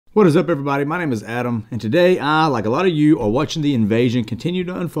What is up, everybody? My name is Adam, and today I, like a lot of you, are watching the invasion continue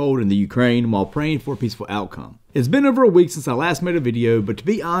to unfold in the Ukraine while praying for a peaceful outcome. It's been over a week since I last made a video, but to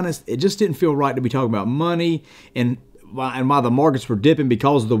be honest, it just didn't feel right to be talking about money and why the markets were dipping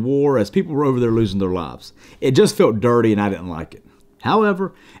because of the war as people were over there losing their lives. It just felt dirty and I didn't like it.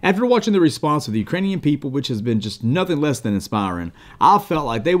 However, after watching the response of the Ukrainian people, which has been just nothing less than inspiring, I felt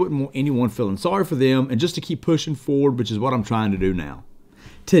like they wouldn't want anyone feeling sorry for them and just to keep pushing forward, which is what I'm trying to do now.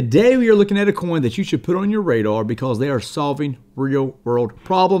 Today we are looking at a coin that you should put on your radar because they are solving real world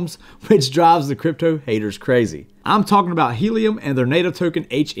problems, which drives the crypto haters crazy. I'm talking about Helium and their native token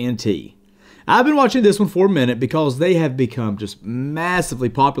HNT. I've been watching this one for a minute because they have become just massively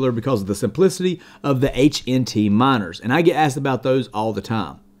popular because of the simplicity of the HNT miners, and I get asked about those all the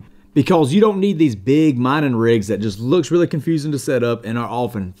time. Because you don't need these big mining rigs that just looks really confusing to set up and are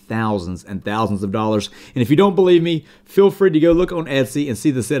often thousands and thousands of dollars. And if you don't believe me, feel free to go look on Etsy and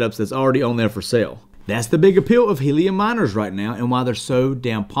see the setups that's already on there for sale. That's the big appeal of Helium miners right now and why they're so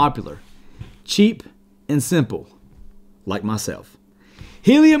damn popular. Cheap and simple, like myself.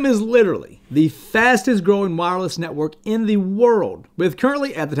 Helium is literally the fastest growing wireless network in the world, with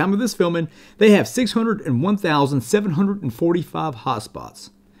currently, at the time of this filming, they have 601,745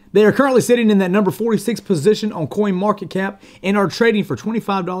 hotspots. They are currently sitting in that number 46 position on CoinMarketCap and are trading for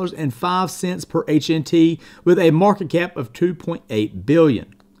 $25.05 per HNT with a market cap of $2.8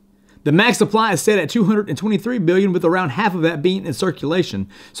 billion. The max supply is set at $223 billion, with around half of that being in circulation,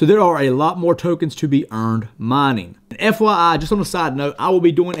 so there are a lot more tokens to be earned mining. And FYI, just on a side note, I will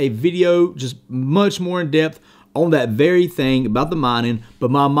be doing a video just much more in depth on that very thing about the mining, but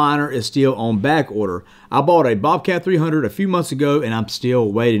my miner is still on back order. I bought a Bobcat 300 a few months ago and I'm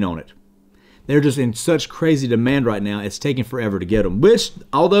still waiting on it. They're just in such crazy demand right now, it's taking forever to get them, which,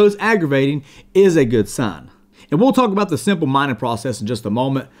 although it's aggravating, is a good sign. And we'll talk about the simple mining process in just a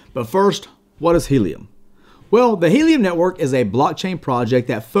moment, but first, what is Helium? Well, the Helium Network is a blockchain project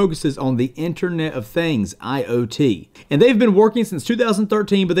that focuses on the Internet of Things, IoT. And they've been working since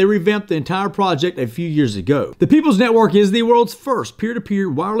 2013, but they revamped the entire project a few years ago. The People's Network is the world's first peer-to-peer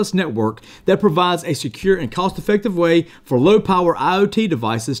wireless network that provides a secure and cost-effective way for low-power IoT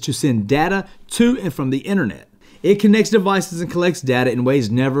devices to send data to and from the Internet. It connects devices and collects data in ways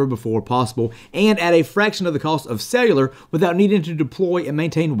never before possible and at a fraction of the cost of cellular without needing to deploy and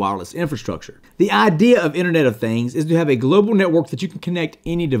maintain wireless infrastructure. The idea of Internet of Things is to have a global network that you can connect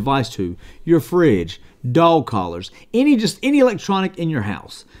any device to, your fridge, dog collars, any electronic in your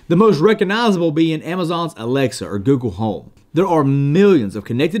house. The most recognizable being Amazon's Alexa or Google Home. There are millions of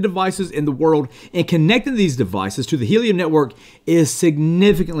connected devices in the world, and connecting these devices to the Helium network is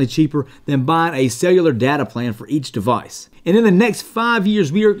significantly cheaper than buying a cellular data plan for each device. And in the next 5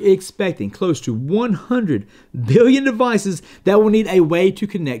 years, we are expecting close to 100 billion devices that will need a way to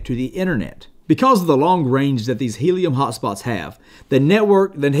connect to the internet. Because of the long range that these Helium hotspots have, the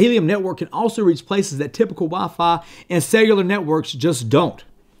Helium network can also reach places that typical Wi-Fi and cellular networks just don't.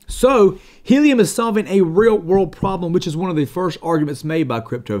 So, Helium is solving a real-world problem, which is one of the first arguments made by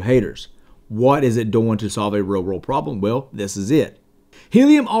crypto haters. What is it doing to solve a real-world problem? Well, this is it.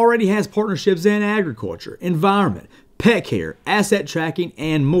 Helium already has partnerships in agriculture, environment, pet care, asset tracking,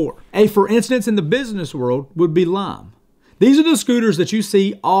 and more. A for instance in the business world would be Lime. These are the scooters that you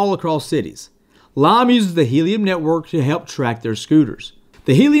see all across cities. Lime uses the Helium network to help track their scooters.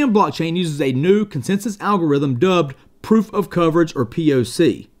 The Helium blockchain uses a new consensus algorithm dubbed Proof of Coverage or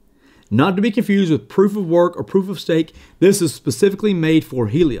POC. Not to be confused with proof of work or proof of stake, this is specifically made for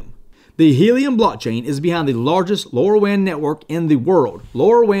Helium. The Helium blockchain is behind the largest LoRaWAN network in the world.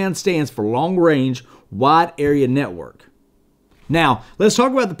 LoRaWAN stands for Long Range Wide Area Network. Now, let's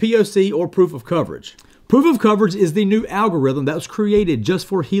talk about the POC or proof of coverage. Proof of coverage is the new algorithm that was created just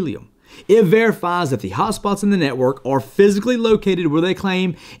for Helium. It verifies that the hotspots in the network are physically located where they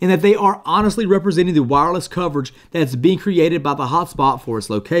claim and that they are honestly representing the wireless coverage that's being created by the hotspot for its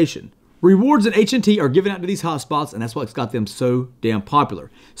location. Rewards in HNT are given out to these hotspots, and that's what's got them so damn popular.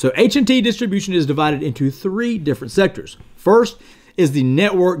 So HNT distribution is divided into 3 different sectors. First is the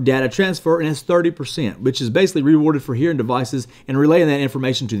network data transfer, and it's 30%, which is basically rewarded for hearing devices and relaying that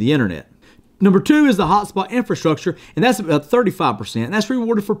information to the internet. Number 2 is the hotspot infrastructure, and that's about 35%, and that's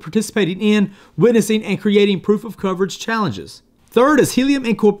rewarded for participating in, witnessing, and creating proof of coverage challenges. Third is Helium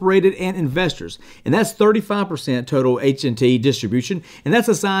Incorporated and investors, and that's 35% total HNT distribution, and that's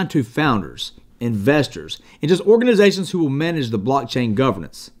assigned to founders, investors, and just organizations who will manage the blockchain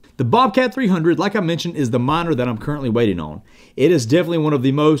governance. The Bobcat 300, like I mentioned, is the miner that I'm currently waiting on. It is definitely one of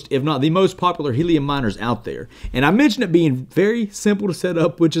the most, if not the most popular Helium miners out there. And I mentioned it being very simple to set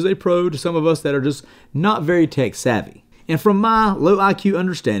up, which is a pro to some of us that are just not very tech savvy. And from my low IQ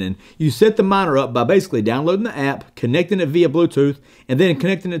understanding, you set the miner up by basically downloading the app, connecting it via Bluetooth, and then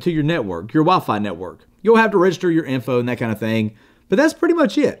connecting it to your network, your Wi-Fi network. You'll have to register your info and that kind of thing, but that's pretty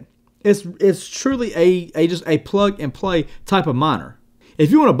much it. It's truly just a plug and play type of miner. If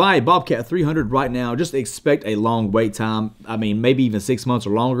you want to buy a Bobcat 300 right now, just expect a long wait time. I mean, maybe even 6 months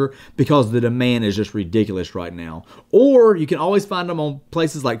or longer, because the demand is just ridiculous right now. Or you can always find them on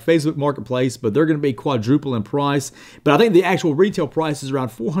places like Facebook Marketplace, but they're going to be quadruple in price. But I think the actual retail price is around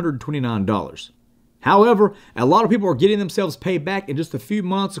 $429. However, a lot of people are getting themselves paid back in just a few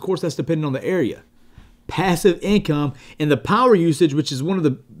months. Of course, that's depending on the area. Passive income and the power usage, which is one of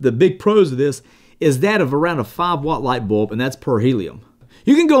the big pros of this, is that of around a 5-watt light bulb, and that's per Helium.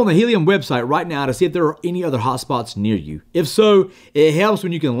 You can go on the Helium website right now to see if there are any other hotspots near you. If so, it helps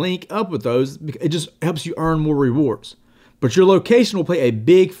when you can link up with those. It just helps you earn more rewards. But your location will play a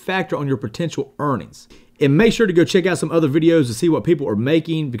big factor on your potential earnings. And make sure to go check out some other videos to see what people are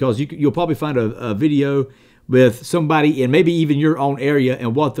making, because you'll probably find a video with somebody in maybe even your own area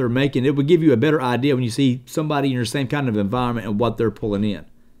and what they're making. It will give you a better idea when you see somebody in your same kind of environment and what they're pulling in.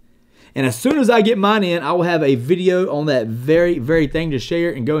 And as soon as I get mine in, I will have a video on that very thing to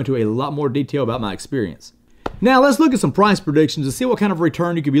share and go into a lot more detail about my experience. Now let's look at some price predictions to see what kind of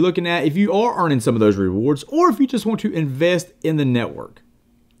return you could be looking at if you are earning some of those rewards, or if you just want to invest in the network.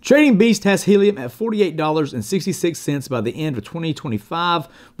 Trading Beast has Helium at $48.66 by the end of 2025,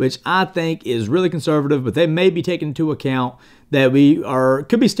 which I think is really conservative, but they may be taking into account that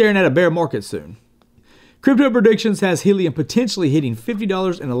could be staring at a bear market soon. Crypto Predictions has Helium potentially hitting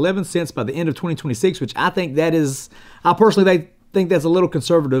 $50.11 by the end of 2026, which I personally think that's a little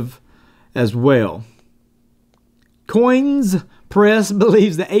conservative as well. Coins Press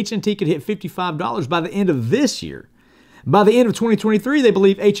believes that HNT could hit $55 by the end of this year. By the end of 2023, they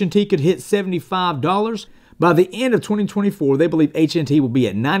believe HNT could hit $75. By the end of 2024, they believe HNT will be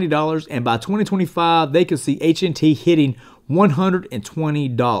at $90, and by 2025, they could see HNT hitting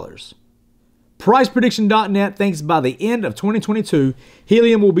 $120. PricePrediction.net thinks by the end of 2022,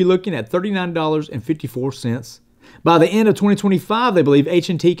 Helium will be looking at $39.54. By the end of 2025, they believe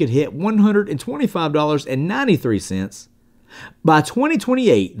HNT could hit $125.93. By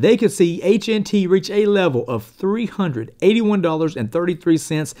 2028, they could see HNT reach a level of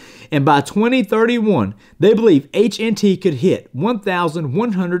 $381.33. And by 2031, they believe HNT could hit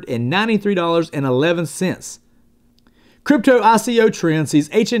 $1,193.11. Crypto ICO Trend sees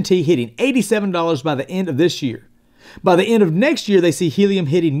HNT hitting $87 by the end of this year. By the end of next year, they see Helium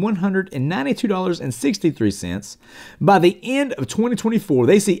hitting $192.63. By the end of 2024,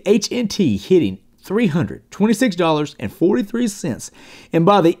 they see HNT hitting $326.43. And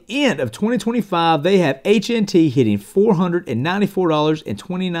by the end of 2025, they have HNT hitting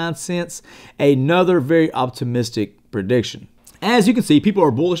 $494.29. Another very optimistic prediction. As you can see, people are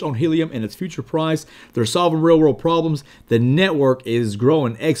bullish on Helium and its future price. They're solving real-world problems. The network is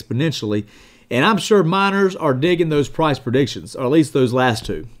growing exponentially. And I'm sure miners are digging those price predictions, or at least those last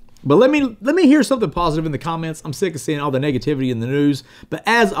two. But let me hear something positive in the comments. I'm sick of seeing all the negativity in the news. But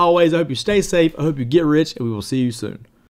as always, I hope you stay safe. I hope you get rich, and we will see you soon.